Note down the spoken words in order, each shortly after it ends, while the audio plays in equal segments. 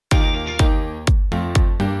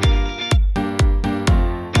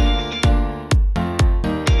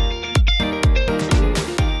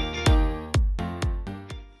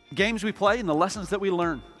games we play and the lessons that we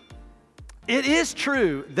learn. It is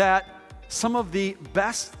true that some of the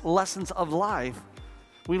best lessons of life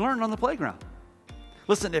we learn on the playground.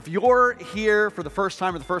 Listen, if you're here for the first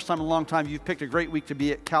time or the first time in a long time, you've picked a great week to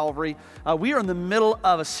be at Calvary. We are in the middle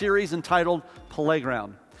of a series entitled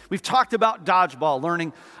Playground. We've talked about dodgeball,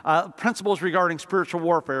 learning principles regarding spiritual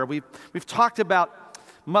warfare. We've talked about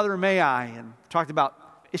Mother May I and talked about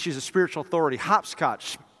issues of spiritual authority,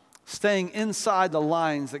 hopscotch, staying inside the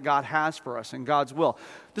lines that God has for us and God's will.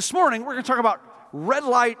 This morning, we're going to talk about red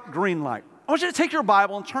light, green light. I want you to take your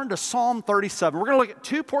Bible and turn to Psalm 37. We're going to look at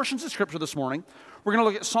two portions of Scripture this morning. We're going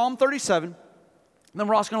to look at Psalm 37, and then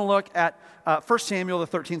we're also going to look at 1 Samuel, the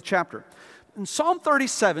 13th chapter. In Psalm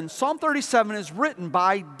 37 is written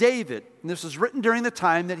by David, and this was written during the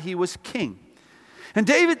time that he was king. And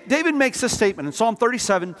David makes this statement in Psalm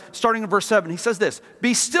 37, starting in verse 7. He says this,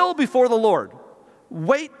 "Be still before the Lord.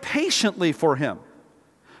 Wait patiently for him.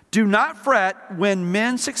 Do not fret when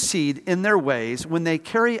men succeed in their ways, when they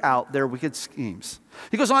carry out their wicked schemes."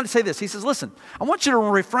 He goes on to say this. He says, "Listen, I want you to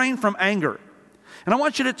refrain from anger, and I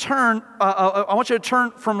want you to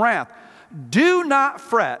turn from wrath. Do not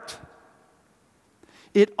fret.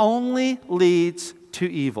 It only leads to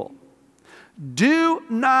evil." Do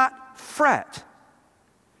not fret.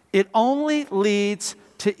 It only leads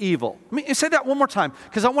to evil. Let me say that one more time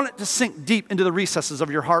because I want it to sink deep into the recesses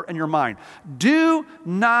of your heart and your mind. Do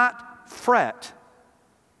not fret.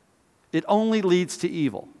 It only leads to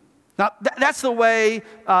evil. Now, that's the way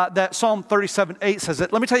that Psalm 37:8 says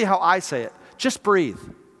it. Let me tell you how I say it. Just breathe.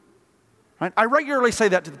 Right? I regularly say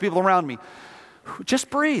that to the people around me. Just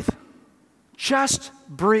breathe. Just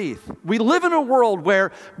breathe. We live in a world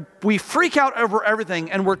where we freak out over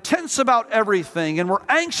everything and we're tense about everything and we're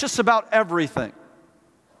anxious about everything.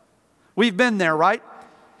 We've been there, right?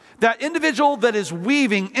 That individual that is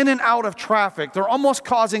weaving in and out of traffic, they're almost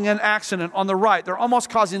causing an accident on the right. They're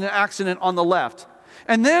almost causing an accident on the left.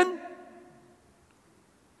 And then,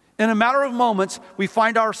 in a matter of moments, we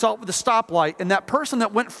find ourselves with a stoplight, and that person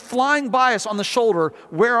that went flying by us on the shoulder,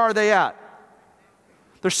 where are they at?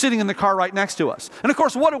 They're sitting in the car right next to us. And of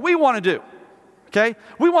course, what do we want to do? Okay?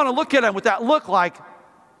 We want to look at them with that look like,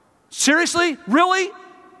 seriously? Really?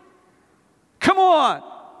 Come on.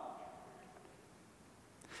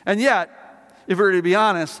 And yet, if we were to be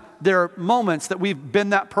honest, there are moments that we've been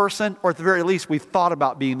that person, or at the very least, we've thought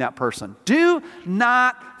about being that person. Do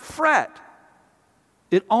not fret.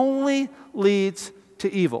 It only leads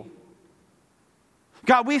to evil.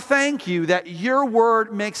 God, we thank you that your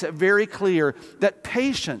word makes it very clear that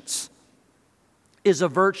patience is a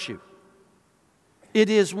virtue. It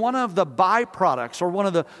is one of the byproducts or one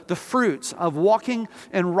of the fruits of walking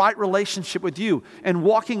in right relationship with you and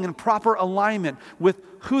walking in proper alignment with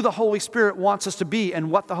who the Holy Spirit wants us to be and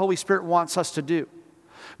what the Holy Spirit wants us to do.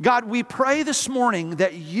 God, we pray this morning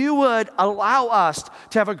that you would allow us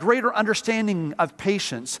to have a greater understanding of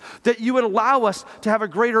patience, that you would allow us to have a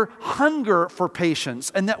greater hunger for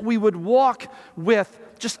patience, and that we would walk with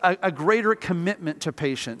just a greater commitment to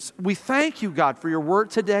patience. We thank you, God, for your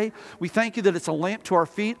word today. We thank you that it's a lamp to our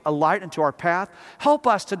feet, a light unto our path. Help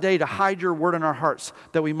us today to hide your word in our hearts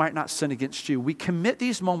that we might not sin against you. We commit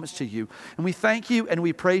these moments to you, and we thank you and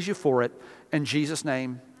we praise you for it. In Jesus'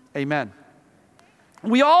 name, amen.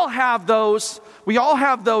 We all have those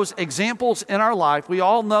examples in our life. We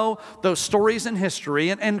all know those stories in history.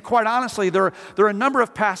 And quite honestly, there are a number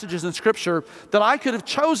of passages in Scripture that I could have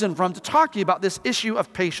chosen from to talk to you about this issue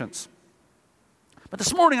of patience. But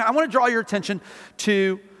this morning, I want to draw your attention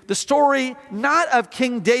to the story not of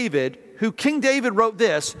King David, who King David wrote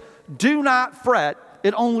this, "Do not fret,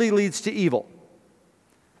 it only leads to evil."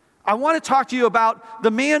 I want to talk to you about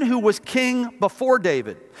the man who was king before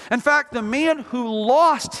David. In fact, the man who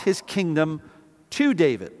lost his kingdom to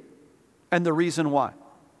David, and the reason why.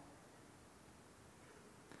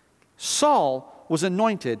 Saul was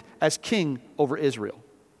anointed as king over Israel.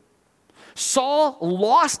 Saul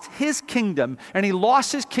lost his kingdom, and he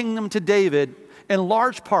lost his kingdom to David in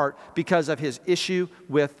large part because of his issue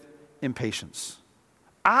with impatience.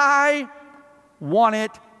 I want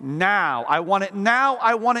it now. I want it now.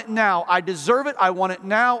 I want it now. I deserve it. I want it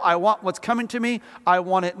now. I want what's coming to me. I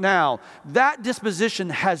want it now. That disposition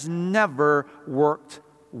has never worked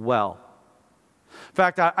well. In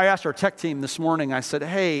fact, I asked our tech team this morning, I said,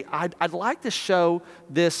 hey, I'd like to show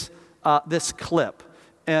this clip.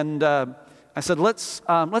 And I said, let's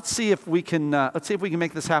see if we can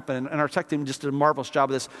make this happen. And our tech team just did a marvelous job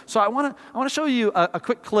of this. So I want to show you a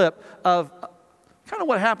quick clip of kind of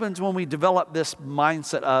what happens when we develop this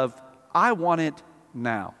mindset of, I want it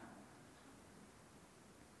now.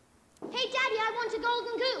 Hey, Daddy, I want a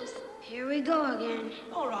golden goose. Here we go again.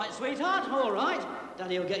 All right, sweetheart, all right.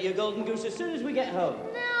 Daddy will get you a golden goose as soon as we get home.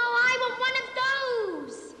 No, I want one of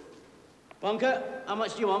those. Wonka, how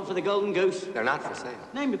much do you want for the golden goose? They're not for sale.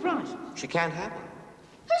 Name your price. She can't have one.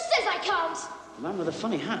 Who says I can't? The man with a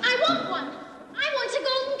funny hat. I want one. I want a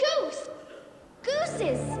golden goose.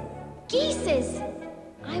 Gooses. Geeses.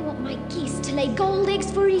 I want my geese to lay gold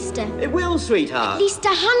eggs for Easter. It will, sweetheart. At least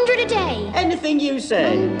 100 a day. Anything you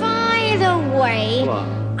say. And by the way...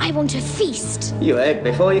 What? I want a feast. You ate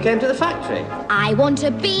before you came to the factory. I want a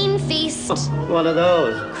bean feast. One of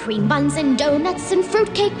those. Cream buns and donuts and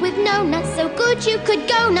fruitcake with no nuts, so good you could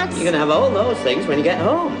go nuts. You're going to have all those things when you get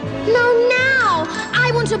home. No, now!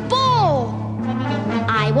 I want a ball.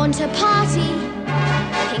 I want a party.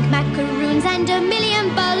 Pink macaroons and a million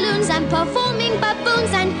balloons and performing baboons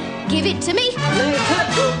and give it to me.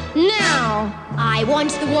 Now! I want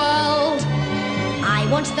the world. I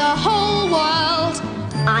want the whole world.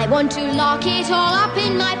 I want to lock it all up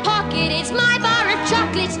in my pocket. It's my bar of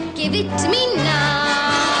chocolates. Give it to me now.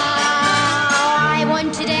 I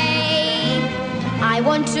want today. I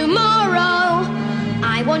want tomorrow.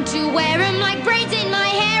 I want to wear them like braids in my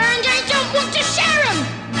hair, and I don't want to share them.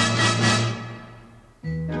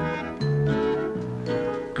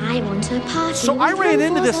 I want a party. So I ran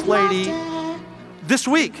into this lady this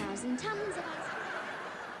week.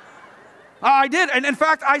 I did, and in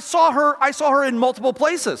fact, I saw her in multiple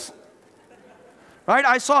places. Right?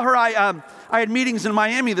 I saw her. I had meetings in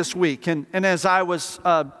Miami this week, and as I was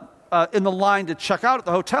in the line to check out at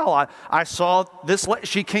the hotel, I saw this.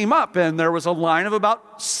 She came up, and there was a line of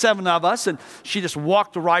about 7 of us, and she just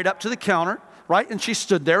walked right up to the counter, right, and she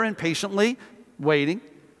stood there impatiently waiting.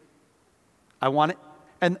 I want it,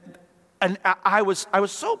 and I was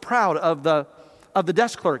so proud of the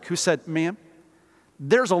desk clerk who said, "Ma'am,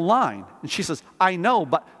 there's a line." And she says, "I know,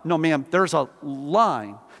 but no, ma'am, there's a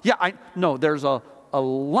line." "Yeah, there's a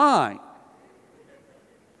line."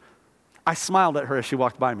 I smiled at her as she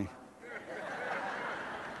walked by me.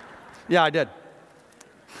 Yeah, I did.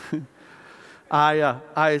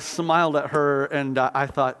 I smiled at her, and I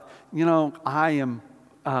thought, I am,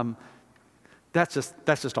 that's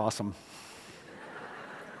just awesome.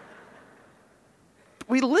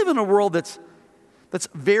 We live in a world that's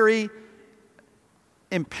very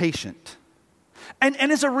impatient. And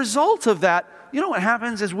as a result of that, what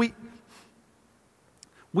happens is we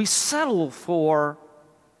settle for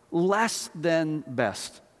less than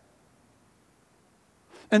best.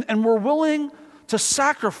 And we're willing to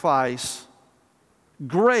sacrifice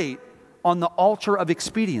great on the altar of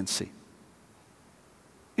expediency.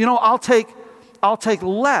 I'll take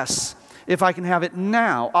less if I can have it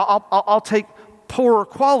now. I'll take poorer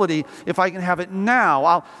quality if I can have it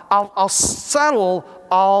now. I'll settle,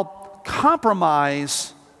 I'll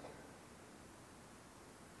compromise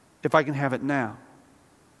if I can have it now.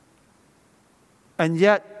 And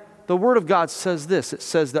yet, the Word of God says this. It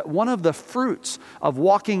says that one of the fruits of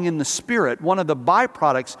walking in the Spirit, one of the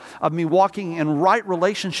byproducts of me walking in right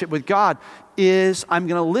relationship with God is I'm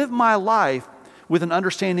going to live my life with an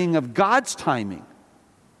understanding of God's timing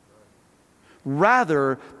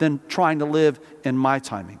rather than trying to live in my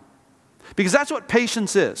timing. Because that's what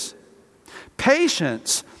patience is.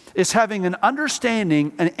 Patience is having an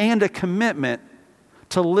understanding and a commitment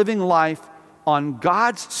to living life on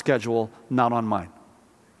God's schedule, not on mine.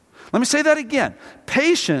 Let me say that again.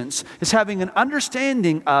 Patience is having an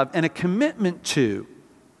understanding of and a commitment to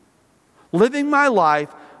living my life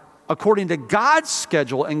according to God's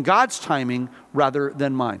schedule and God's timing rather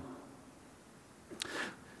than mine.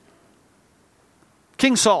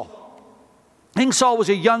 King Saul. King Saul was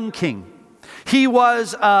a young king. He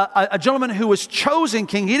was a gentleman who was chosen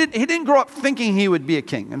king. He didn't grow up thinking he would be a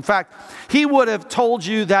king. In fact, he would have told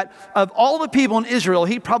you that of all the people in Israel,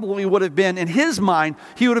 he probably would have been, in his mind,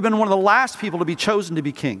 he would have been one of the last people to be chosen to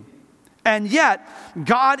be king. And yet,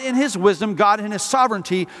 God in his wisdom, God in his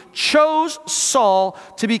sovereignty, chose Saul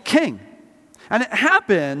to be king. And it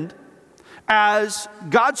happened as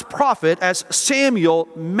God's prophet, as Samuel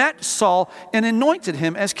met Saul and anointed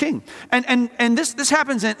him as king. And this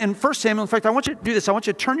happens in 1 Samuel. In fact, I want you to do this. I want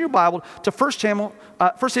you to turn your Bible to 1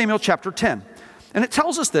 Samuel chapter 10. And it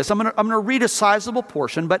tells us this. I'm going to read a sizable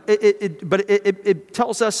portion, but it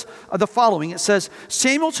tells us the following. It says,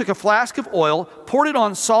 Samuel took a flask of oil, poured it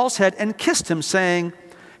on Saul's head, and kissed him, saying,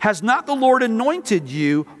 "Has not the Lord anointed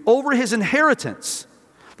you over his inheritance?"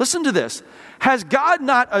 Listen to this. Has God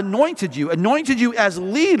not anointed you as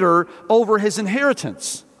leader over his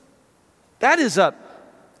inheritance? That is a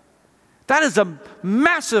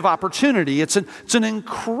massive opportunity. It's an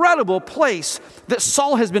incredible place that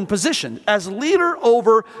Saul has been positioned as leader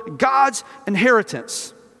over God's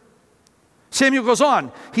inheritance. Samuel goes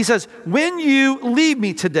on. He says, when you leave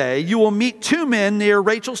me today, you will meet 2 men near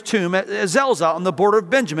Rachel's tomb at Zelzah on the border of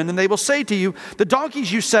Benjamin, and they will say to you, the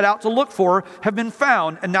donkeys you set out to look for have been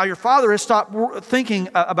found, and now your father has stopped thinking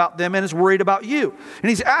about them and is worried about you. And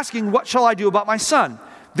he's asking, what shall I do about my son?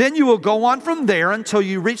 Then you will go on from there until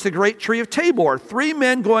you reach the great tree of Tabor. 3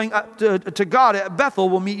 men going up to God at Bethel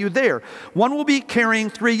will meet you there. One will be carrying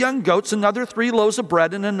 3 young goats, another 3 loaves of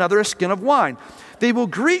bread, and another a skin of wine. They will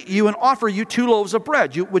greet you and offer you 2 loaves of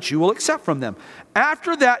bread, which you will accept from them.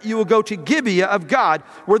 After that, you will go to Gibeah of God,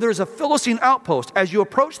 where there is a Philistine outpost. As you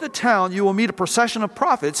approach the town, you will meet a procession of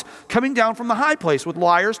prophets coming down from the high place with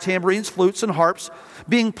lyres, tambourines, flutes, and harps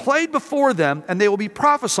being played before them, and they will be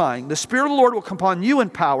prophesying. The Spirit of the Lord will come upon you in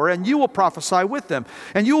power, and you will prophesy with them,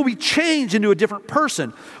 and you will be changed into a different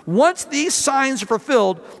person. Once these signs are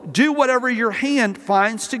fulfilled, do whatever your hand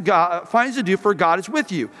finds to do, for God is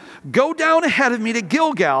with you. Go down ahead of me to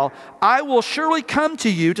Gilgal. I will surely come to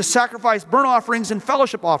you to sacrifice burnt offerings and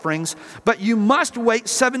fellowship offerings, but you must wait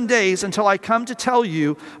 7 days until I come to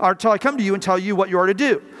you and tell you what you are to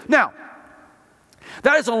do. Now,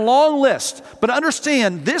 that is a long list, but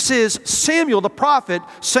understand this is Samuel the prophet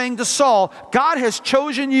saying to Saul, God has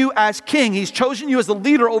chosen you as king. He's chosen you as the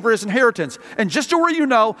leader over his inheritance. And just so where you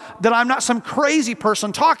know that I'm not some crazy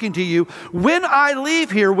person talking to you, when I leave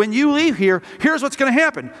here, when you leave here, here's what's going to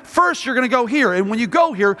happen. First, you're going to go here, and when you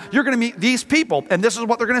go here, you're going to meet these people, and this is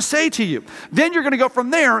what they're going to say to you. Then you're going to go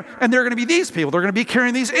from there, and they're going to be these people. They're going to be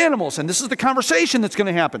carrying these animals, and this is the conversation that's going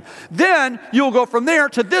to happen. Then you'll go from there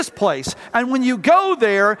to this place, and when you go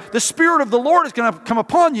there, the Spirit of the Lord is going to come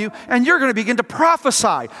upon you, and you're going to begin to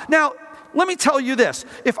prophesy. Now, let me tell you this.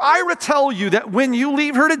 If I were to tell you that when you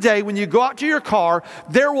leave here today, when you go out to your car,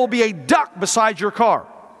 there will be a duck beside your car.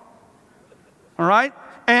 All right?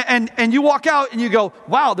 And you walk out and you go,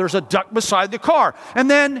 wow, there's a duck beside the car. And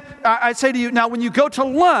then I'd say to you, now when you go to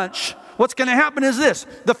lunch, what's going to happen is this.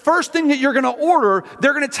 The first thing that you're going to order,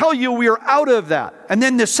 they're going to tell you we are out of that. And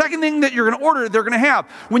then the second thing that you're going to order, they're going to have.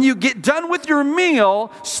 When you get done with your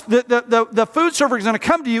meal, the food server is going to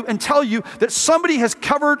come to you and tell you that somebody has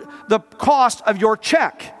covered the cost of your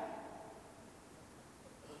check.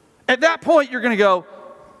 At that point, you're going to go,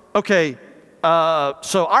 okay,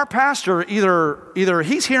 so our pastor, either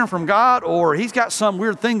he's hearing from God or he's got some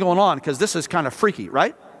weird thing going on because this is kind of freaky,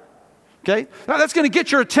 right? Okay? Now that's going to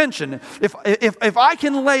get your attention. If I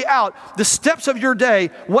can lay out the steps of your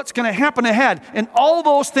day, what's going to happen ahead, and all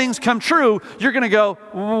those things come true, you're going to go,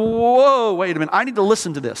 whoa, wait a minute, I need to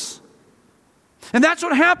listen to this. And that's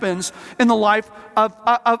what happens in the life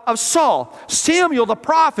of Saul. Samuel, the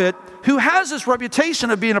prophet, who has this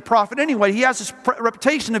reputation of being a prophet anyway, he has this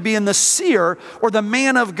reputation of being the seer or the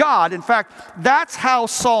man of God. In fact, that's how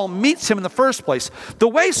Saul meets him in the first place. The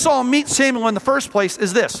way Saul meets Samuel in the first place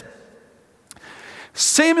is this.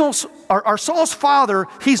 Saul's father,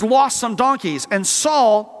 he's lost some donkeys, and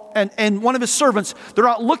Saul and one of his servants, they're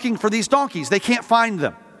out looking for these donkeys. They can't find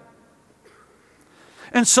them.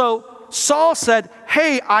 And so Saul said,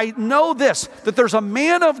 hey, I know this, that there's a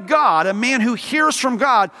man of God, a man who hears from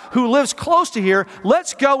God, who lives close to here.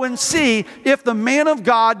 Let's go and see if the man of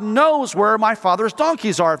God knows where my father's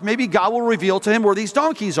donkeys are. If maybe God will reveal to him where these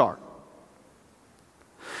donkeys are.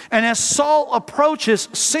 And as Saul approaches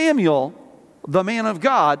Samuel, the man of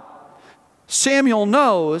God, Samuel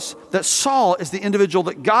knows that Saul is the individual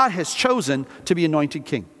that God has chosen to be anointed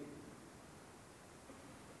king.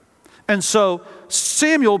 And so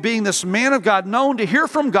Samuel, being this man of God, known to hear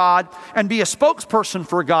from God and be a spokesperson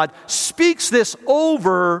for God, speaks this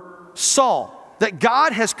over Saul, that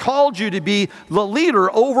God has called you to be the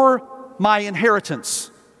leader over my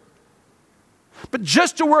inheritance. But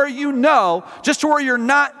just to where you know, just to where you're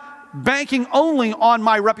not banking only on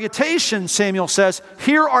my reputation, Samuel says,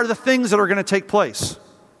 here are the things that are going to take place.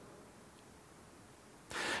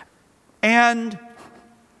 And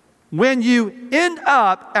when you end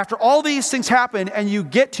up, after all these things happen, and you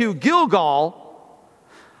get to Gilgal,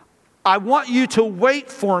 I want you to wait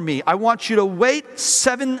for me. I want you to wait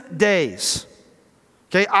 7 days.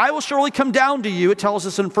 Okay, I will surely come down to you, it tells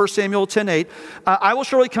us in 1 Samuel 10:8. I will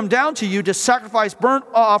surely come down to you to sacrifice burnt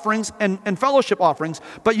offerings and fellowship offerings,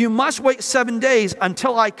 but you must wait 7 days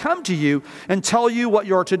until I come to you and tell you what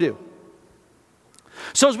you're to do.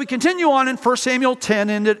 So as we continue on in 1 Samuel 10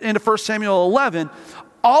 into 1 Samuel 11,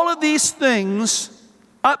 all of these things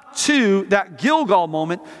up to that Gilgal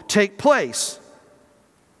moment take place.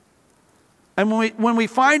 And when we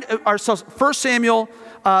find ourselves, 1 Samuel,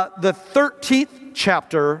 the 13th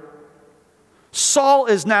chapter, Saul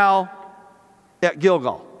is now at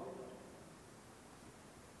Gilgal.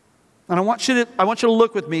 And I want you to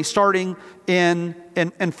look with me starting in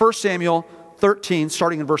 1 Samuel 13,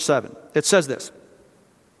 starting in verse 7. It says this.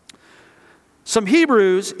 Some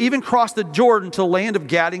Hebrews even crossed the Jordan to the land of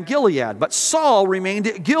Gad and Gilead, but Saul remained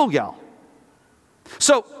at Gilgal.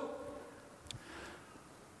 So,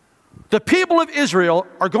 the people of Israel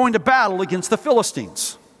are going to battle against the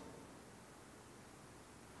Philistines.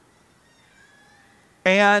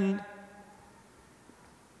 And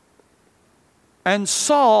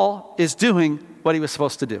Saul is doing what he was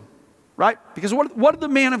supposed to do, right? Because what did the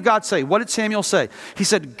man of God say? What did Samuel say? He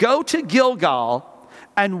said, go to Gilgal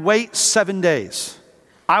and wait 7 days.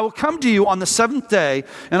 I will come to you on the seventh day,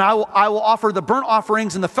 and I will offer the burnt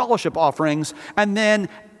offerings and the fellowship offerings, and then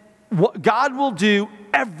God will do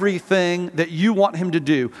everything that you want him to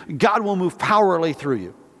do. God will move powerfully through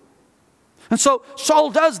you. And so Saul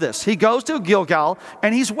does this. He goes to Gilgal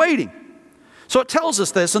and he's waiting. So it tells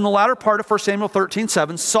us this in the latter part of 1 Samuel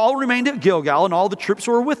 13:7. Saul remained at Gilgal and all the troops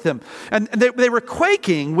were with him. And they were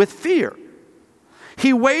quaking with fear.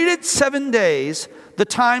 He waited 7 days, the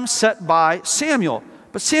time set by Samuel.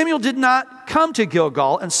 But Samuel did not come to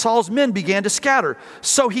Gilgal, and Saul's men began to scatter.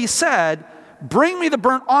 So he said, bring me the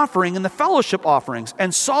burnt offering and the fellowship offerings.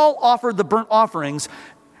 And Saul offered the burnt offerings.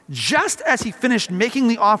 Just as he finished making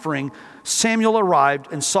the offering, Samuel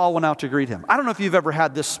arrived and Saul went out to greet him. I don't know if you've ever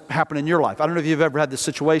had this happen in your life. I don't know if you've ever had this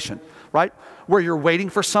situation, right? Where you're waiting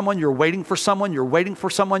for someone, you're waiting for someone, you're waiting for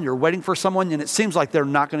someone, you're waiting for someone, and it seems like they're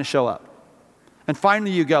not going to show up. And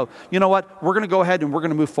finally you go, you know what? We're going to go ahead and we're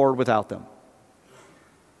going to move forward without them.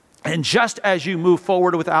 And just as you move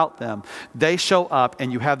forward without them, they show up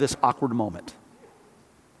and you have this awkward moment.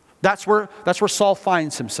 That's where Saul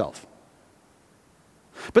finds himself.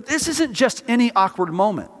 But this isn't just any awkward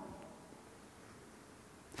moment.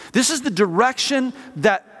 This is the direction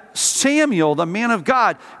that Samuel, the man of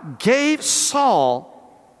God, gave Saul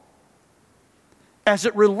as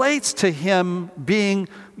it relates to him being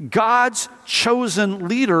God's chosen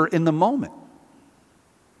leader in the moment.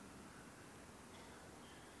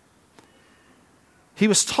 He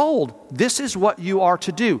was told, this is what you are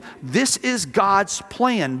to do. This is God's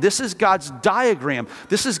plan. This is God's diagram.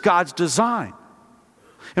 This is God's design.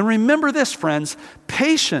 And remember this, friends,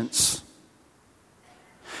 patience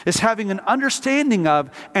is having an understanding of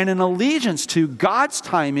and an allegiance to God's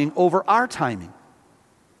timing over our timing.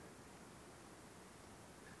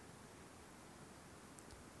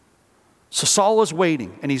 So Saul is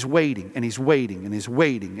waiting, and he's waiting, and he's waiting, and he's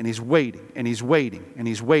waiting, and he's waiting, and he's waiting, and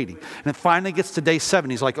he's waiting. And it finally gets to day 7.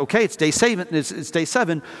 He's like, okay, it's day 7. It's day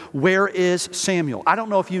 7. Where is Samuel? I don't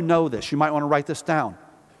know if you know this. You might want to write this down.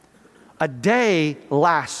 A day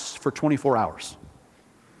lasts for 24 hours.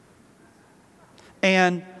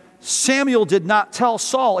 And Samuel did not tell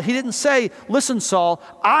Saul. He didn't say, listen, Saul,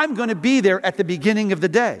 I'm going to be there at the beginning of the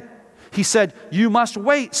day. He said, you must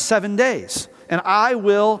wait 7 days, and I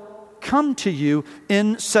will come to you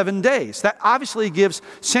in 7 days. That obviously gives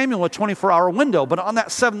Samuel a 24-hour window. But on that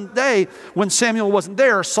 7th day, when Samuel wasn't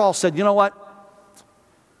there, Saul said, you know what?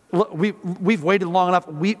 Look, we've waited long enough.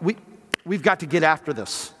 We've got to get after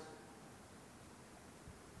this.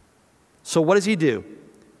 So what does he do?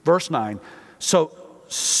 Verse 9. So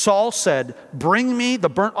Saul said, bring me the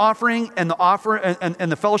burnt offering and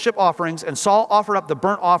the fellowship offerings. And Saul offered up the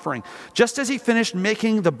burnt offering. Just as he finished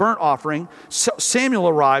making the burnt offering, Samuel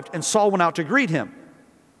arrived and Saul went out to greet him.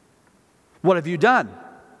 What have you done?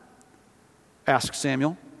 Asked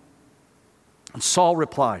Samuel. And Saul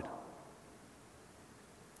replied,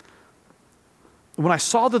 when I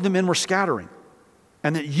saw that the men were scattering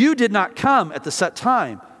and that you did not come at the set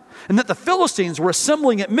time and that the Philistines were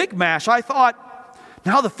assembling at Michmash, I thought,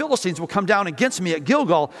 now the Philistines will come down against me at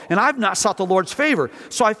Gilgal, and I've not sought the Lord's favor.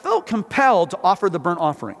 So I felt compelled to offer the burnt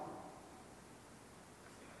offering.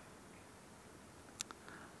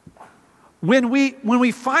 When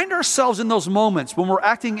we find ourselves in those moments, when we're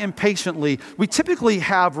acting impatiently, we typically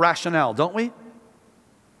have rationale, don't we?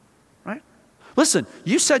 Right? Listen,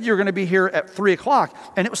 you said you were going to be here at 3 o'clock,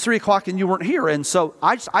 and it was 3 o'clock and you weren't here. And so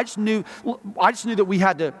I just knew that we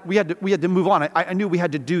had to move on. I knew we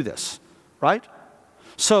had to do this, right?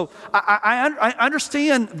 So I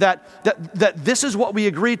understand that this is what we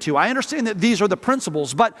agreed to. I understand that these are the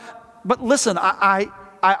principles, but listen, I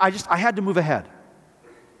had to move ahead.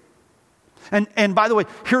 And by the way,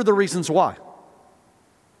 here are the reasons why.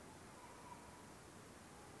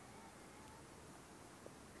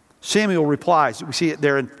 Samuel replies, we see it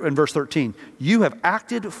there in verse 13, you have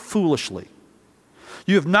acted foolishly.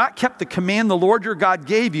 You have not kept the command the Lord your God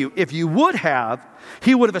gave you. If you would have,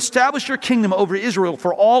 he would have established your kingdom over Israel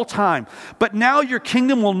for all time. But now your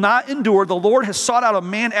kingdom will not endure. The Lord has sought out a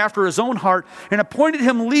man after his own heart and appointed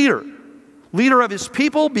him leader of his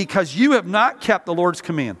people, because you have not kept the Lord's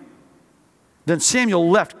command. Then Samuel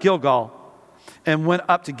left Gilgal and went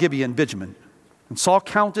up to Gibeah and Benjamin. And Saul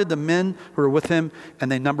counted the men who were with him,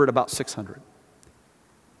 and they numbered about 600.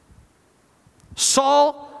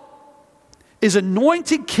 Saul is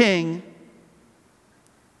anointed king,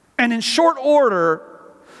 and in short order,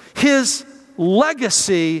 his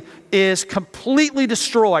legacy is completely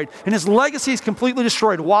destroyed. And his legacy is completely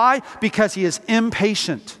destroyed. Why? Because he is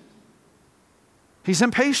impatient. He's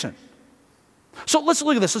impatient. So let's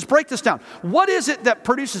look at this. Let's break this down. What is it that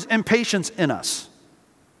produces impatience in us?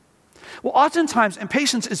 Well, oftentimes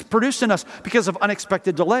impatience is produced in us because of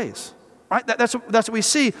unexpected delays. Right? That's what we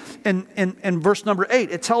see in verse number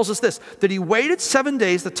 8. It tells us this, that he waited 7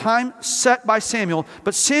 days, the time set by Samuel,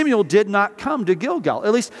 but Samuel did not come to Gilgal.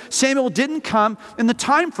 At least Samuel didn't come in the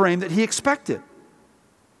time frame that he expected.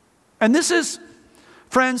 And this is,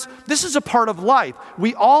 friends, this is a part of life.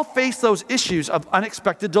 We all face those issues of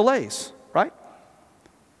unexpected delays, right?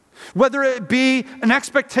 Whether it be an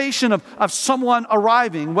expectation of someone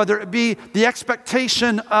arriving, whether it be the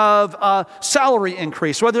expectation of a salary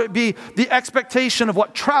increase, whether it be the expectation of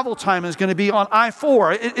what travel time is going to be on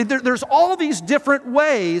I-4. There's all these different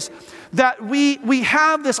ways that we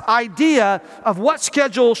have this idea of what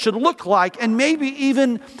schedule should look like, and maybe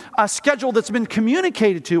even a schedule that's been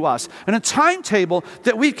communicated to us and a timetable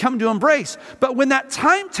that we've come to embrace. But when that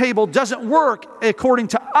timetable doesn't work according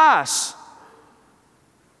to us,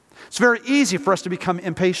 it's very easy for us to become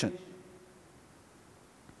impatient.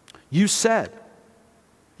 You said.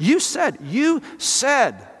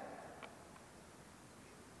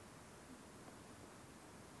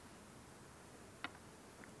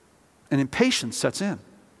 And impatience sets in.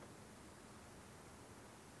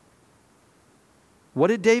 What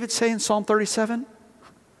did David say in Psalm 37?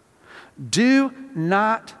 Do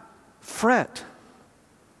not fret.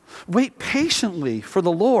 Wait patiently for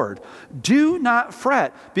the Lord. Do not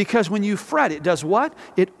fret, because when you fret, it does what?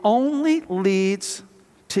 It only leads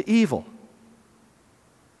to evil.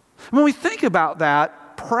 When we think about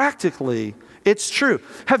that practically, it's true.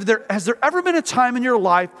 Has there ever been a time in your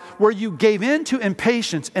life where you gave in to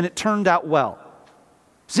impatience and it turned out well?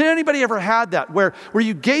 Has anybody ever had that, where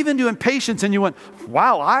you gave into impatience and you went,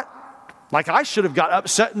 wow, I should have got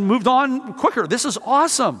upset and moved on quicker. This is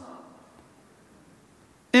awesome.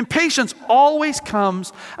 Impatience always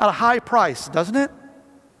comes at a high price, doesn't it?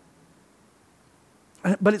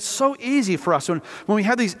 But it's so easy for us, when we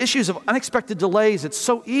have these issues of unexpected delays, it's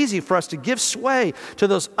so easy for us to give sway to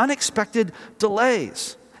those unexpected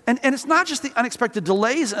delays. And it's not just the unexpected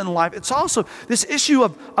delays in life, it's also this issue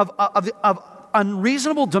of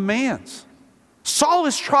unreasonable demands. Saul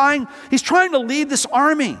is trying to lead this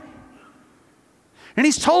army. And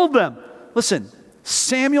he's told them, listen,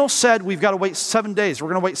 Samuel said we've got to wait 7 days. We're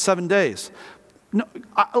going to wait 7 days. No,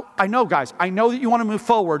 I know, guys. I know that you want to move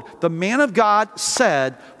forward. The man of God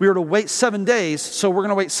said we were to wait 7 days, so we're going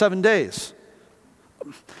to wait 7 days.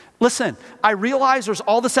 Listen, I realize there's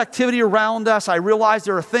all this activity around us. I realize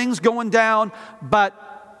there are things going down, but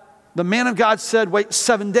the man of God said wait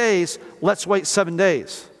 7 days. Let's wait 7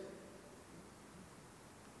 days.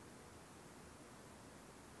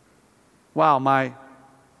 Wow, my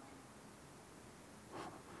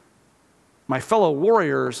fellow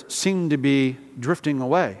warriors seem to be drifting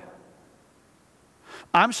away.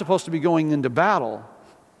 I'm supposed to be going into battle,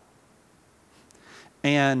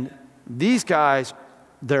 and these guys,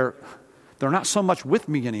 they're not so much with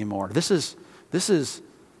me anymore. This is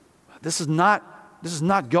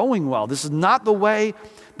not going well. This is not the way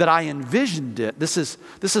that I envisioned it. This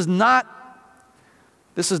is not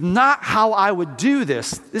how I would do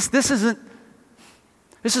this. This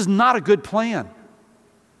is not a good plan.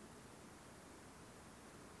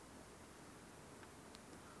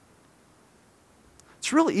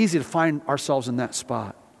 It's really easy to find ourselves in that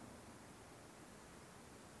spot.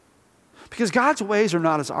 Because God's ways are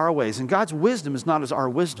not as our ways, and God's wisdom is not as our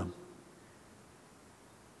wisdom.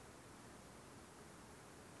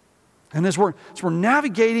 And as we're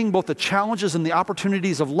navigating both the challenges and the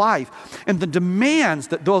opportunities of life, and the demands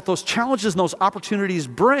that both those challenges and those opportunities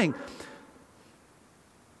bring,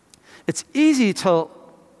 it's easy to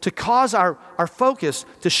cause our focus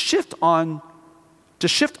to shift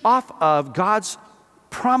off of God's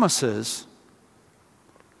promises,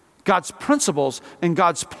 God's principles, and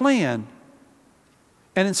God's plan,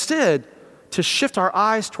 and instead to shift our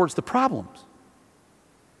eyes towards the problems.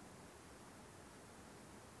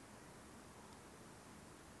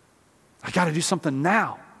 I got to do something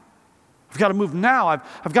now. I've got to move now.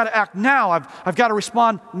 I've got to act now. I've got to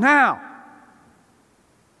respond now.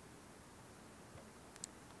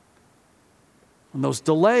 And those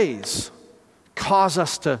delays cause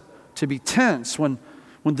us to be tense when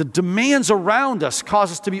when the demands around us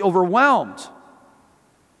cause us to be overwhelmed.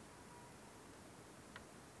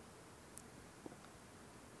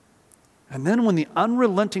 And then when the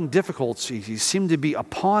unrelenting difficulties seem to be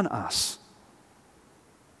upon us,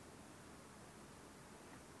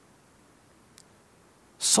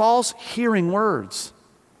 Saul's hearing words.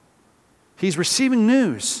 He's receiving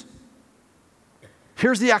news.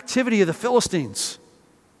 Here's the activity of the Philistines.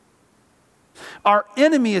 Our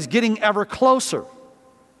enemy is getting ever closer.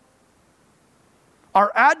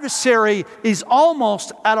 Our adversary is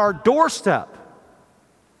almost at our doorstep.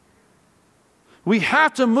 We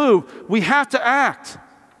have to move. We have to act.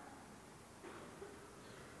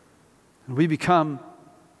 And we become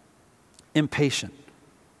impatient.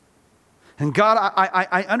 And God,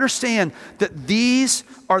 I understand that these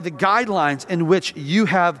are the guidelines in which you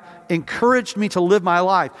have encouraged me to live my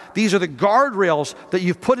life. These are the guardrails that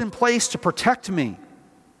you've put in place to protect me.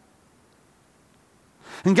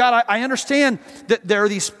 And God, I understand that there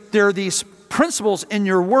are these principles in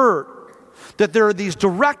your word, that there are these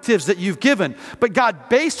directives that you've given. But God,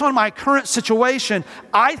 based on my current situation,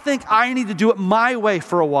 I think I need to do it my way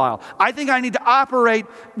for a while. I think I need to operate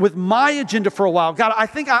with my agenda for a while. God, I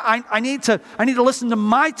think I need to listen to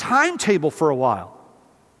my timetable for a while.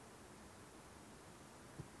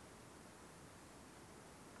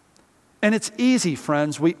 And it's easy,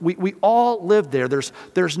 friends. We all live there.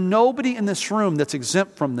 There's nobody in this room that's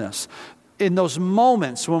exempt from this. In those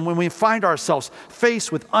moments when we find ourselves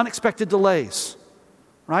faced with unexpected delays,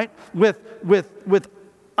 right? With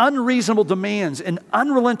unreasonable demands and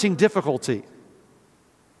unrelenting difficulty,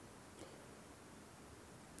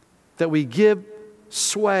 that we give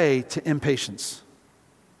sway to impatience.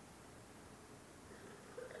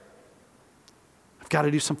 I've got to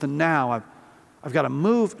do something now. I've got to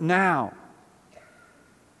move now.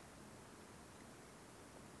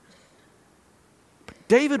 But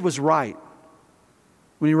David was right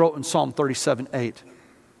when he wrote in Psalm 37:8,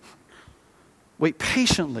 wait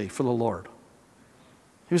patiently for the Lord.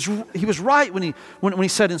 He was right when he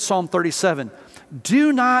said in Psalm 37,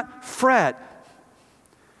 do not fret.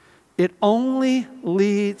 It only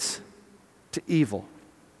leads to evil.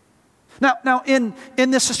 Now in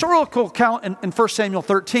this historical account in 1 Samuel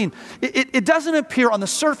 13, it doesn't appear on the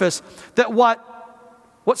surface that what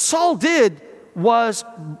Saul did was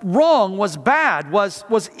wrong, was bad,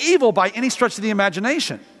 was evil by any stretch of the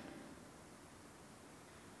imagination.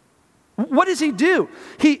 What does he do?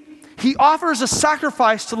 He offers a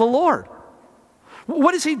sacrifice to the Lord.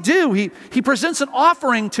 What does he do? He presents an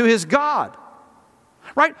offering to his God.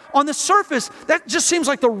 Right? On the surface, that just seems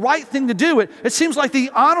like the right thing to do. It seems like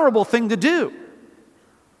the honorable thing to do.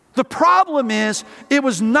 The problem is, it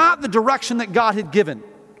was not the direction that God had given.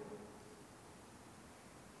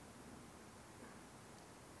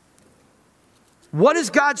 What does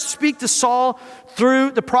God speak to Saul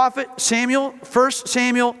through the prophet Samuel? 1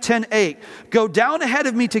 Samuel 10:8. Go down ahead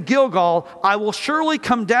of me to Gilgal. I will surely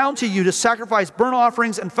come down to you to sacrifice burnt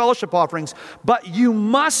offerings and fellowship offerings. But you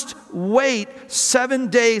must wait 7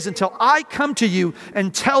 days until I come to you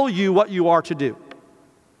and tell you what you are to do.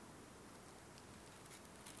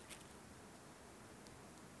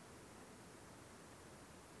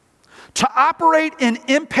 To operate in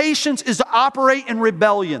impatience is to operate in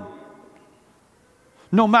rebellion.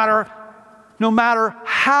 No matter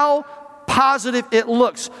how positive it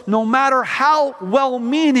looks, no matter how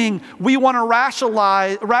well-meaning we want to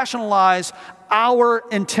rationalize our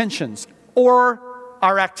intentions or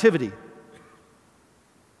our activity.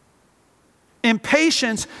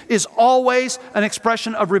 Impatience is always an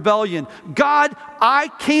expression of rebellion. God, I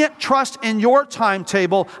can't trust in your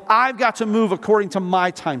timetable. I've got to move according to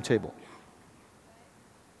my timetable.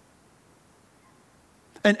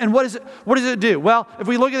 And what does it do? Well, if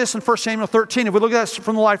we look at this in 1 Samuel 13, if we look at this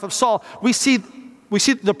from the life of Saul, we see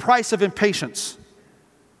the price of impatience.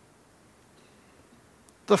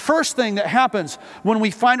 The first thing that happens when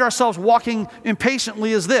we find ourselves walking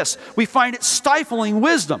impatiently is this. We find it stifling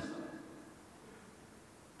wisdom.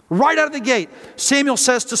 Right out of the gate, Samuel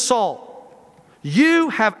says to Saul, you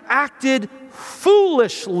have acted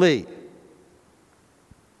foolishly.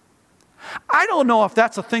 I don't know if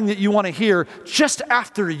that's a thing that you want to hear just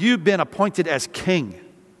after you've been appointed as king.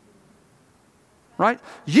 Right?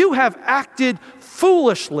 You have acted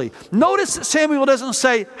foolishly. Notice that Samuel doesn't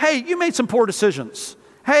say, hey, you made some poor decisions.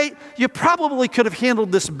 Hey, you probably could have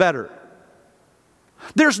handled this better.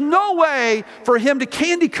 There's no way for him to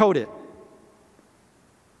candy coat it.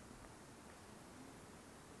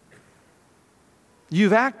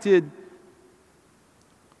 You've acted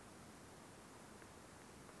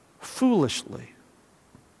foolishly.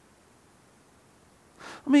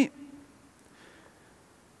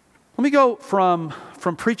 Let me go from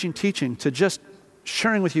preaching, teaching to just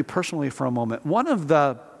sharing with you personally for a moment. One of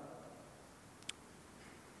the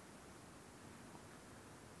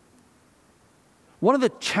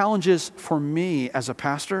challenges for me as a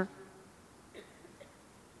pastor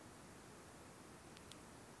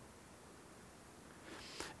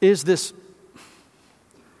is this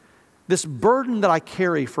burden that I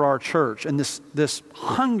carry for our church, and this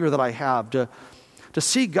hunger that I have to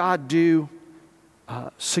see God do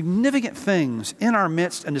significant things in our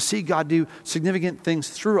midst, and to see God do significant things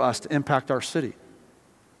through us to impact our city.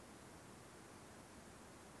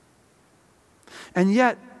 And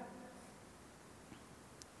yet,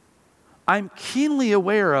 I'm keenly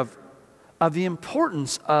aware of the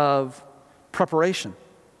importance of preparation.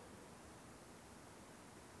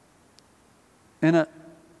 And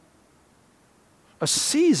a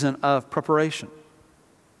season of preparation.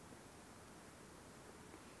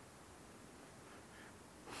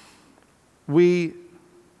 We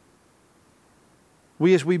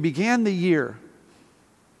as we began the year,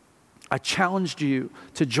 I challenged you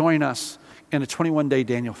to join us in a 21-day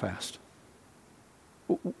Daniel fast.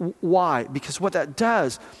 Why? Because what that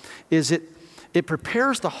does is it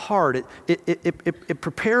prepares the heart, it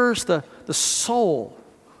prepares the soul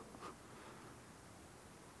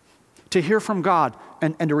to hear from God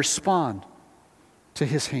and to respond to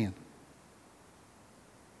His hand.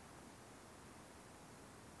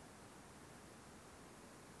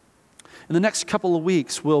 In the next couple of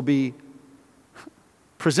weeks, we'll be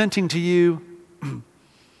presenting to you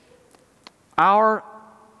our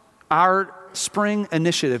spring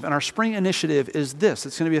initiative. And our spring initiative is this.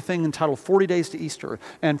 It's going to be a thing entitled 40 Days to Easter.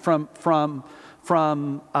 And from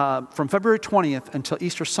February 20th until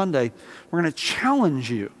Easter Sunday, we're going to challenge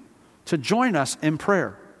you to join us in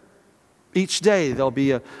prayer. Each day there'll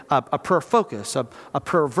be a prayer focus, a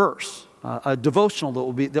prayer verse, a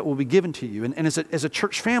devotional that will be given to you. And as a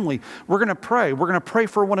church family, we're going to pray. We're going to pray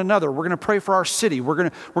for one another. We're going to pray for our city. We're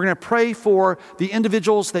going to pray for the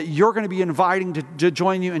individuals that you're going to be inviting to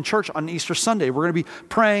join you in church on Easter Sunday. We're going to be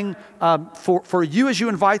praying for you as you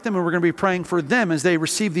invite them, and we're going to be praying for them as they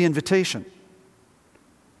receive the invitation.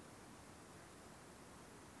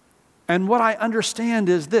 And what I understand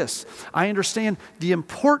is this. I understand the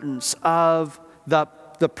importance of the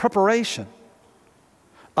preparation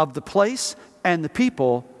of the place and the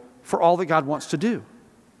people for all that God wants to do.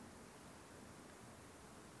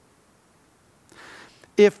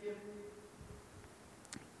 If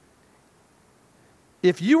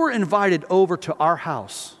you were invited over to our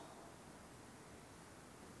house,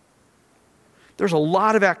 there's a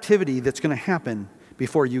lot of activity that's going to happen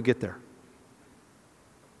before you get there.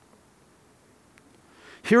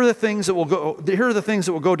 Here are the things that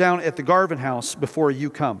will go down at the Garvin house before you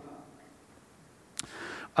come.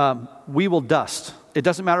 We will dust. It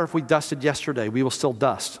doesn't matter if we dusted yesterday, we will still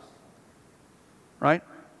dust. Right?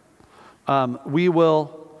 We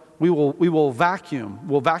will vacuum.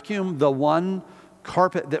 We'll vacuum the one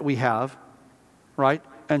carpet that we have, right?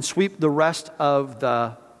 And sweep up the rest of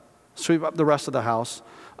the house.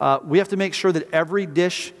 We have to make sure that every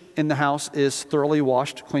dish in the house is thoroughly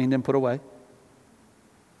washed, cleaned, and put away.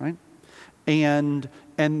 Right? And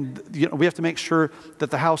we have to make sure that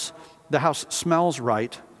the house smells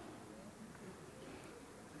right.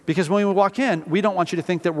 Because when we walk in, we don't want you to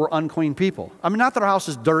think that we're unclean people. I mean, not that our house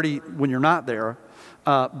is dirty when you're not there,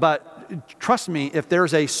 but trust me, if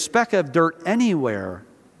there's a speck of dirt anywhere,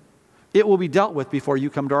 it will be dealt with before you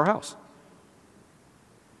come to our house.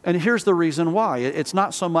 And here's the reason why. It's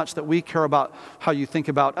not so much that we care about how you think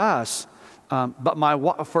about us,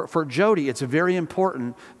 but for Jody, it's very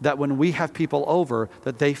important that when we have people over,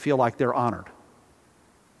 that they feel like they're honored.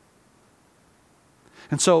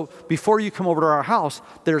 And so before you come over to our house,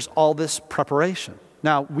 there's all this preparation.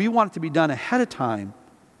 Now, we want it to be done ahead of time.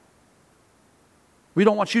 We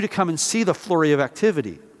don't want you to come and see the flurry of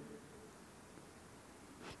activity,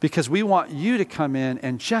 because we want you to come in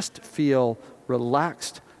and just feel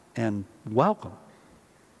relaxed and welcome.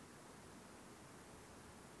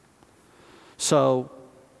 So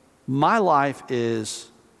my life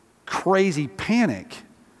is crazy panic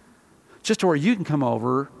just to where you can come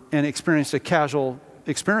over and experience a casual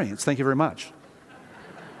experience. Thank you very much.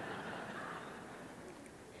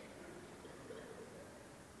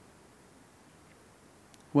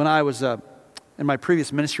 When I was in my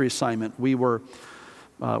previous ministry assignment, we were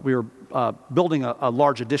building a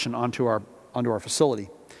large addition onto our facility,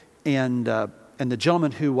 and the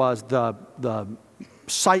gentleman who was the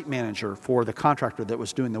site manager for the contractor that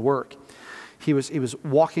was doing the work, he was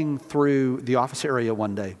walking through the office area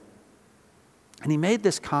one day, and he made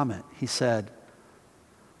this comment. He said,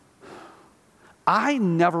 I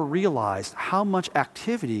never realized how much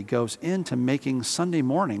activity goes into making Sunday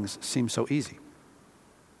mornings seem so easy.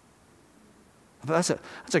 That's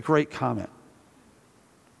a great comment,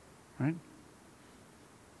 right?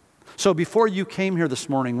 So before you came here this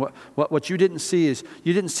morning, what you didn't see is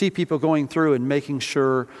you didn't see people going through and making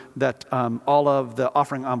sure that all of the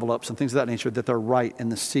offering envelopes and things of that nature, that they're right in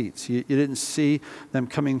the seats. You didn't see them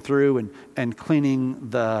coming through and cleaning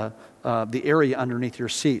the area underneath your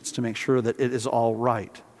seats to make sure that it is all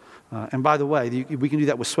right. And by the way, we can do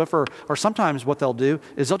that with Swiffer, or sometimes what they'll do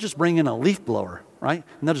is they'll just bring in a leaf blower, right?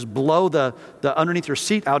 And they'll just blow the underneath your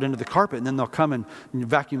seat out into the carpet, and then they'll come and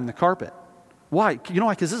vacuum the carpet. Why? You know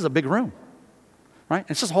why? Because this is a big room, right?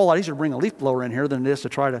 It's just a whole lot easier to bring a leaf blower in here than it is to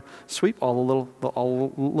try to sweep all the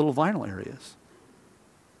little vinyl areas.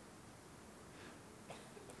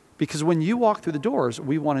 Because when you walk through the doors,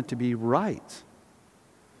 we want it to be right.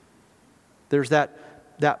 There's that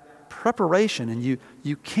preparation, and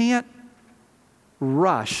you can't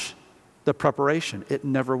rush the preparation. It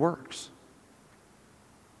never works.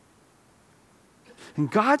 And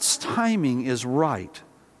God's timing is right,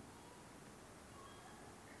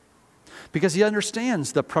 because He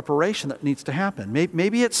understands the preparation that needs to happen.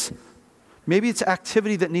 Maybe it's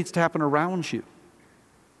activity that needs to happen around you.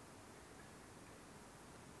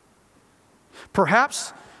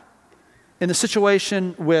 Perhaps in the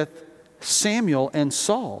situation with Samuel and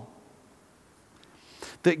Saul,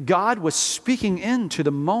 that God was speaking into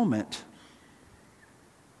the moment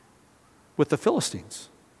with the Philistines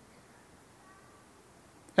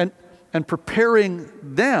and preparing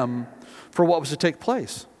them for what was to take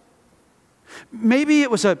place. Maybe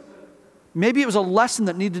it was a lesson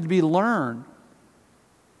that needed to be learned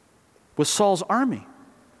with Saul's army.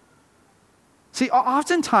 See,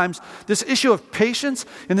 oftentimes this issue of patience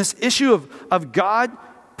and this issue of God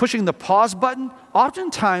pushing the pause button,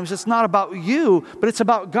 oftentimes it's not about you, but it's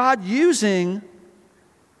about God using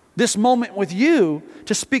this moment with you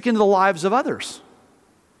to speak into the lives of others.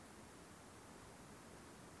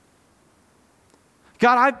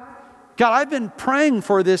 God, I've been praying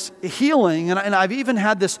for this healing, and I've even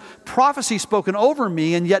had this prophecy spoken over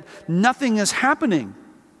me, and yet nothing is happening.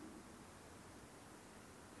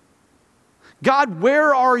 God,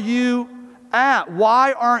 where are you at?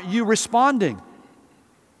 Why aren't you responding?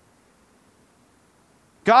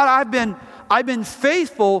 God, I've been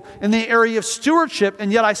faithful in the area of stewardship,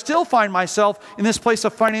 and yet I still find myself in this place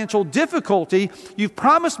of financial difficulty. You've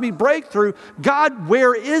promised me breakthrough. God,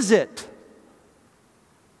 where is it?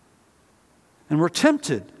 And we're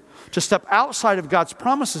tempted to step outside of God's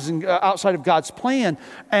promises and outside of God's plan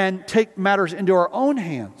and take matters into our own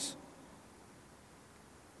hands,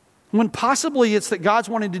 when possibly it's that God's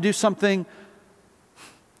wanting to do something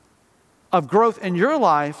of growth in your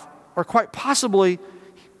life, or quite possibly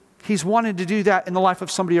He's wanted to do that in the life of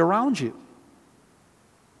somebody around you.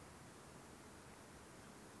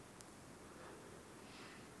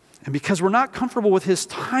 And because we're not comfortable with His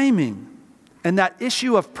timing and that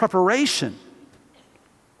issue of preparation,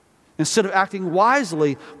 instead of acting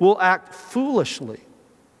wisely, we'll act foolishly.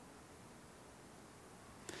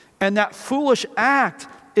 And that foolish act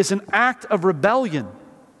is an act of rebellion.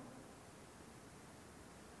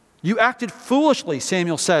 You acted foolishly,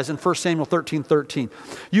 Samuel says in 1 Samuel 13:13.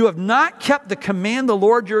 You have not kept the command the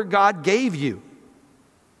Lord your God gave you.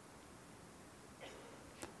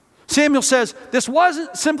 Samuel says, this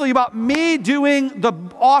wasn't simply about me doing the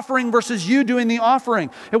offering versus you doing the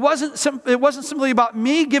offering. It wasn't simply about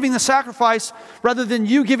me giving the sacrifice rather than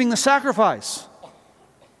you giving the sacrifice.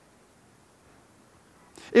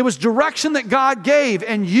 It was direction that God gave,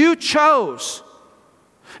 and you chose.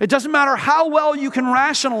 It doesn't matter how well you can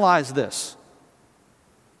rationalize this.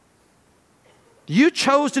 You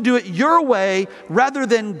chose to do it your way rather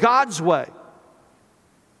than God's way.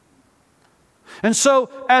 And so,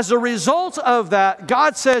 as a result of that,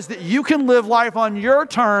 God says that you can live life on your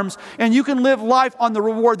terms, and you can live life on the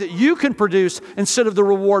reward that you can produce instead of the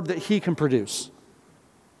reward that He can produce.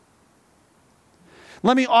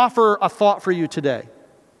 Let me offer a thought for you today.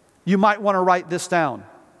 You might want to write this down.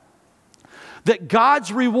 That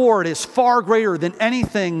God's reward is far greater than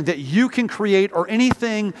anything that you can create or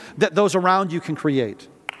anything that those around you can create.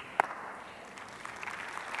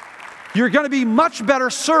 You're going to be much better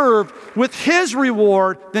served with His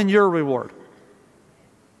reward than your reward.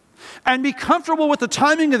 And be comfortable with the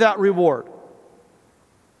timing of that reward.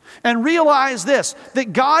 And realize this,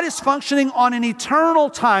 that God is functioning on an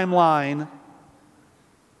eternal timeline,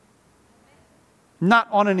 not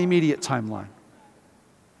on an immediate timeline.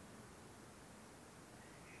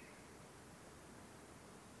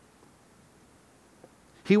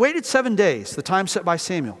 He waited 7 days, the time set by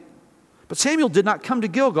Samuel, But Samuel did not come to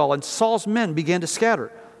Gilgal, and Saul's men began to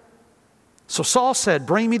scatter. So Saul said,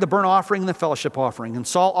 bring me the burnt offering and the fellowship offering. And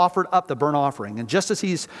Saul offered up the burnt offering. And just as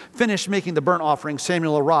he's finished making the burnt offering,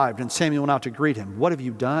 Samuel arrived, and Samuel went out to greet him. What have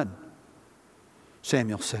you done?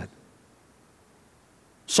 Samuel said.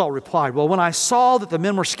 Saul replied, well, when I saw that the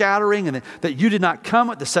men were scattering and that you did not come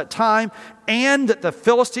at the set time and that the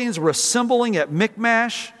Philistines were assembling at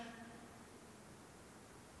Michmash,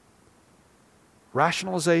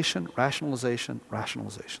 rationalization.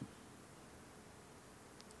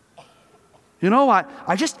 You know, I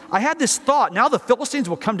had this thought, now the Philistines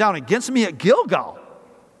will come down against me at Gilgal.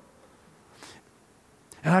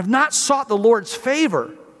 And I've not sought the Lord's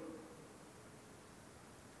favor.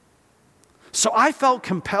 So I felt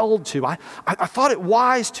compelled to. I thought it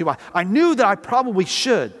wise to. I knew that I probably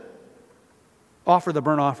should offer the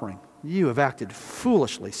burnt offering. You have acted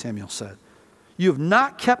foolishly, Samuel said. You have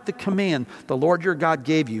not kept the command the Lord your God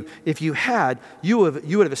gave you. If you had, you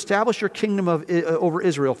would have established your kingdom over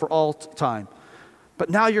Israel for all time. But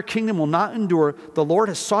now your kingdom will not endure. The Lord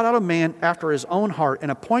has sought out a man after his own heart and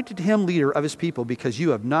appointed him leader of his people because you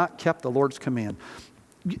have not kept the Lord's command.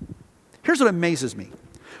 Here's what amazes me.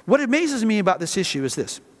 What amazes me about this issue is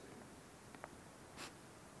this.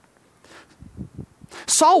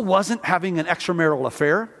 Saul wasn't having an extramarital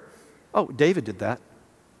affair. Oh, David did that.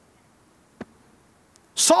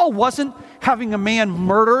 Saul wasn't having a man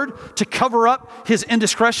murdered to cover up his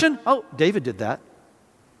indiscretion. Oh, David did that.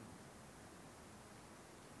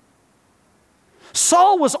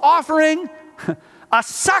 Saul was offering a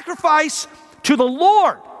sacrifice to the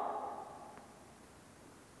Lord.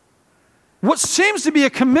 What seems to be a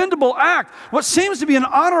commendable act, what seems to be an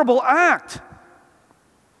honorable act.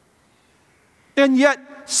 And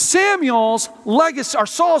yet Saul's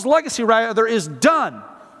legacy rather, is done.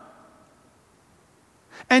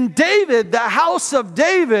 And David, the house of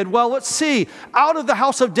David, well, let's see. Out of the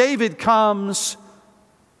house of David comes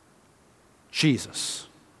Jesus.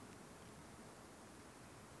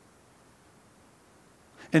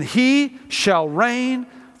 And he shall reign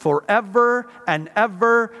forever and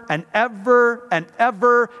ever and ever and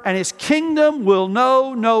ever, and his kingdom will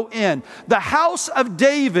know no end. The house of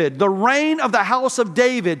David, the reign of the house of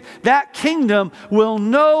David, that kingdom will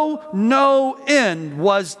know no end.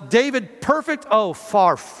 Was David perfect? Oh,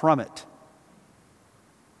 far from it.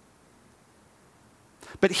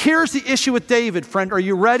 But here's the issue with David, friend. Are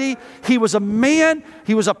you ready? He was a man,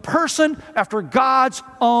 he was a person after God's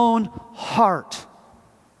own heart.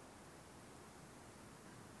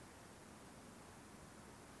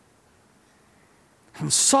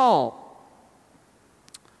 And Saul,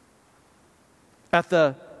 at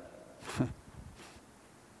the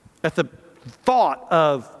thought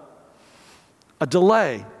of a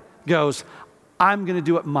delay, goes, I'm going to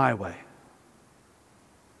do it my way.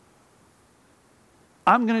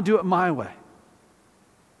 I'm going to do it my way.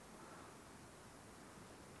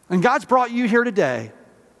 And God's brought you here today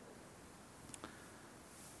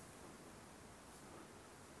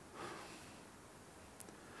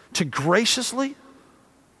to graciously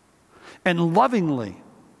and lovingly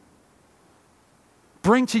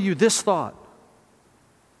bring to you this thought.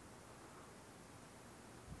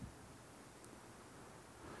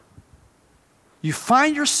 You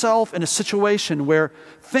find yourself in a situation where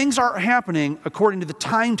things aren't happening according to the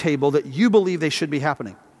timetable that you believe they should be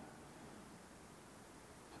happening.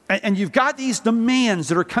 And you've got these demands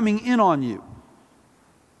that are coming in on you.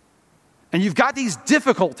 And you've got these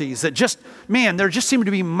difficulties that there just seem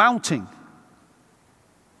to be mounting.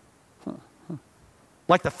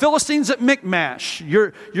 Like the Philistines at Michmash,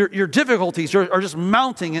 your difficulties are just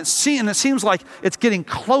mounting. And it seems like it's getting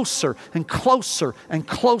closer and closer and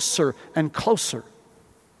closer and closer.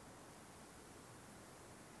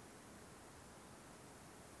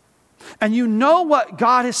 And you know what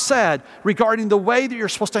God has said regarding the way that you're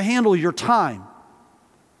supposed to handle your time.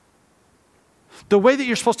 The way that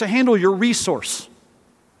you're supposed to handle your resource.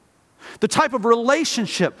 The type of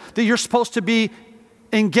relationship that you're supposed to be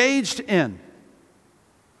engaged in.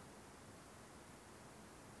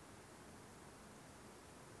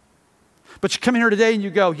 But you come in here today and you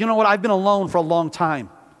go, you know what, I've been alone for a long time.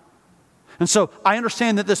 And so I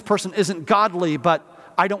understand that this person isn't godly, but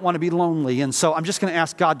I don't want to be lonely. And so I'm just going to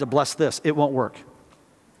ask God to bless this. It won't work.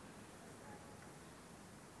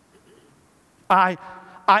 I've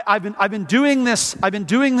been doing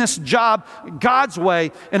this job God's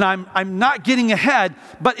way, and I'm not getting ahead.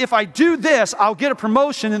 But if I do this, I'll get a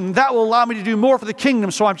promotion, and that will allow me to do more for the kingdom.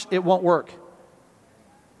 So it won't work.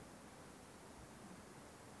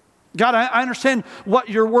 God, I understand what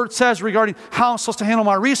your word says regarding how I'm supposed to handle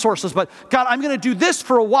my resources, but God, I'm going to do this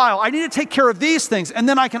for a while. I need to take care of these things, and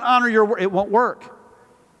then I can honor your word. It won't work.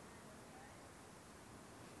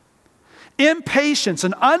 Impatience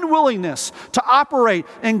and unwillingness to operate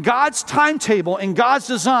in God's timetable, in God's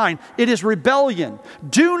design, it is rebellion.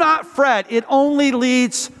 Do not fret. It only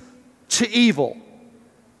leads to evil.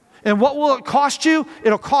 And what will it cost you?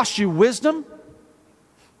 It'll cost you wisdom.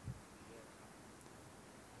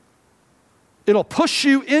 It'll push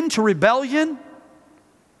you into rebellion.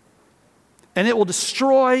 And it will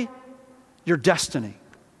destroy your destiny.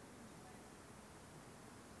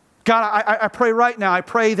 God, I pray right now, I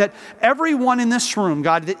pray that everyone in this room,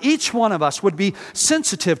 God, that each one of us would be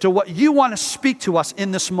sensitive to what you want to speak to us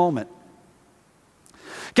in this moment.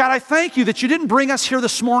 God, I thank you that you didn't bring us here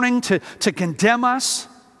this morning to condemn us,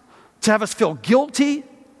 to have us feel guilty.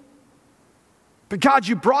 But God,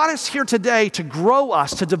 you brought us here today to grow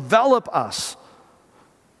us, to develop us,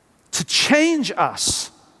 to change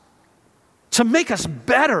us, to make us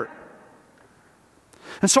better.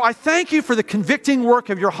 And so I thank you for the convicting work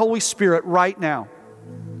of your Holy Spirit right now.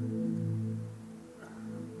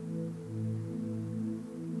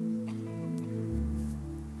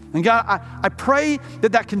 And God, I pray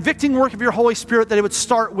that that convicting work of your Holy Spirit, that it would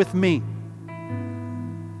start with me.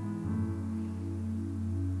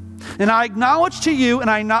 And I acknowledge to you, and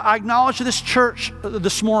I acknowledge to this church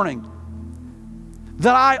this morning,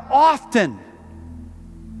 that I often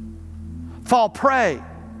fall prey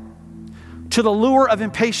to the lure of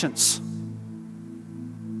impatience.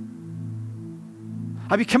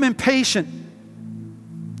 I become impatient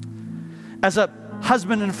as a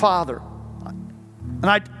husband and father. And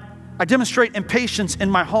I demonstrate impatience in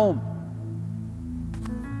my home.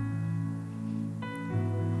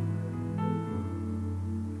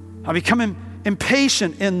 I become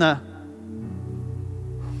impatient in the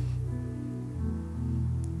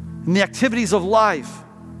activities of life.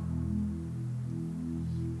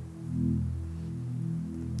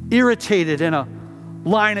 Irritated in a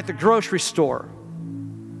line at the grocery store.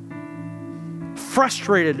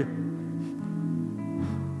 Frustrated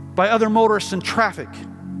by other motorists in traffic.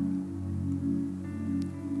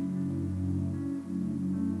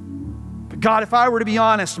 But God, if I were to be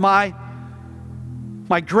honest, my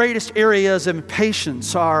greatest areas of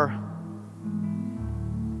impatience are,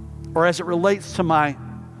 or as it relates to my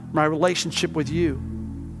relationship with you,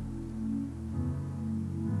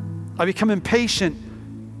 I become impatient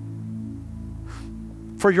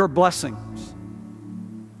for your blessings.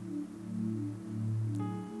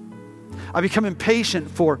 I become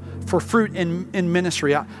impatient for fruit in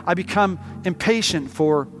ministry. I become impatient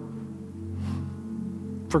for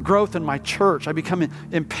growth in my church. I become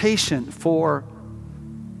impatient for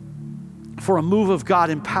a move of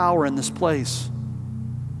God in power in this place.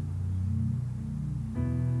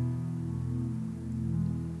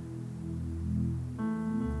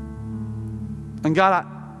 And God,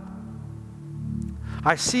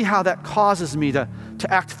 I see how that causes me to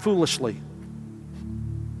act foolishly.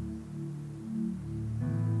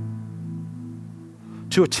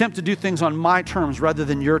 To attempt to do things on my terms rather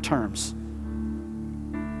than your terms.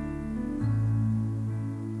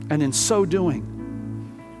 And in so doing,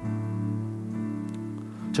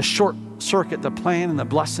 to short circuit the plan and the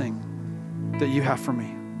blessing that you have for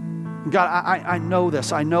me. God, I know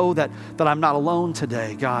this. I know that I'm not alone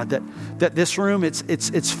today, God, that this room,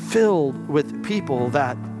 it's filled with people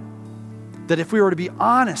that if we were to be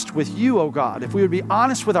honest with you, oh God, if we would be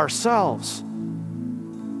honest with ourselves,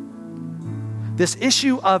 this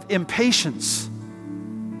issue of impatience,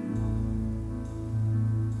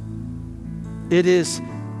 it is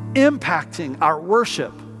impacting our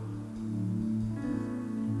worship.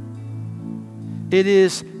 It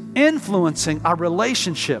is influencing our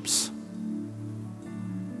relationships.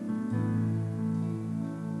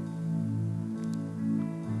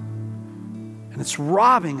 And it's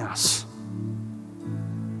robbing us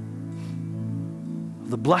of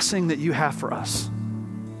the blessing that you have for us.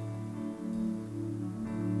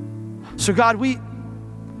 So God, we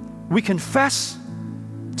confess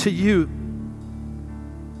to you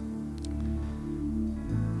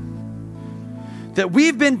that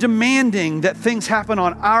we've been demanding that things happen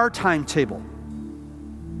on our timetable.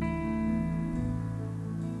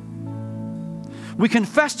 We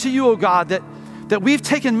confess to you, oh God, that we've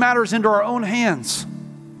taken matters into our own hands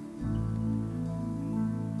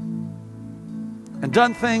and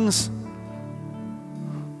done things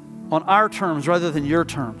on our terms rather than your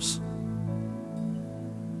terms.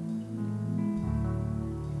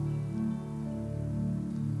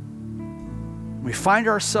 We find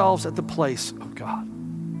ourselves at the place, oh God,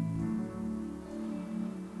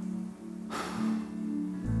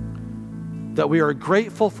 that we are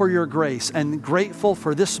grateful for your grace and grateful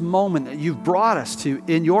for this moment that you've brought us to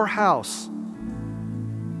in your house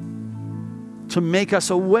to make us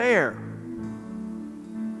aware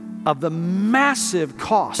of the massive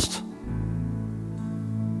cost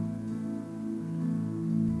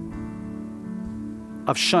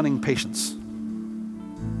of shunning patients.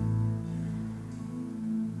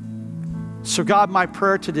 So God, my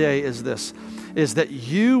prayer today is this, is that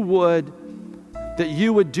you would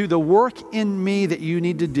do the work in me that you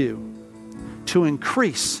need to do to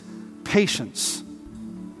increase patience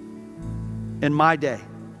in my day,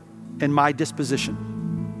 in my disposition.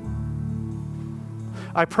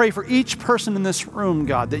 I pray for each person in this room,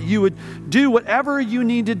 God, that you would do whatever you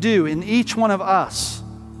need to do in each one of us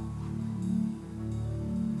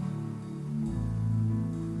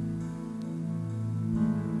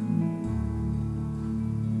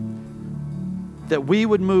that we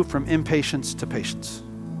would move from impatience to patience.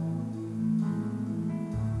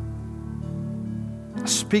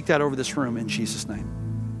 Speak that over this room in Jesus' name.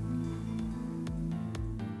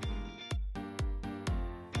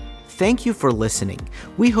 Thank you for listening.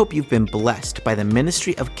 We hope you've been blessed by the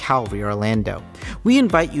ministry of Calvary Orlando. We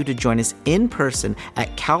invite you to join us in person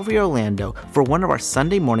at Calvary Orlando for one of our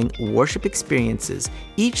Sunday morning worship experiences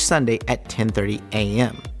each Sunday at 10:30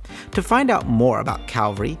 a.m. To find out more about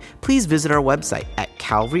Calvary, please visit our website at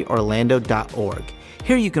calvaryorlando.org.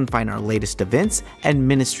 Here you can find our latest events and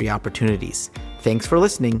ministry opportunities. Thanks for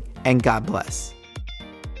listening, and God bless.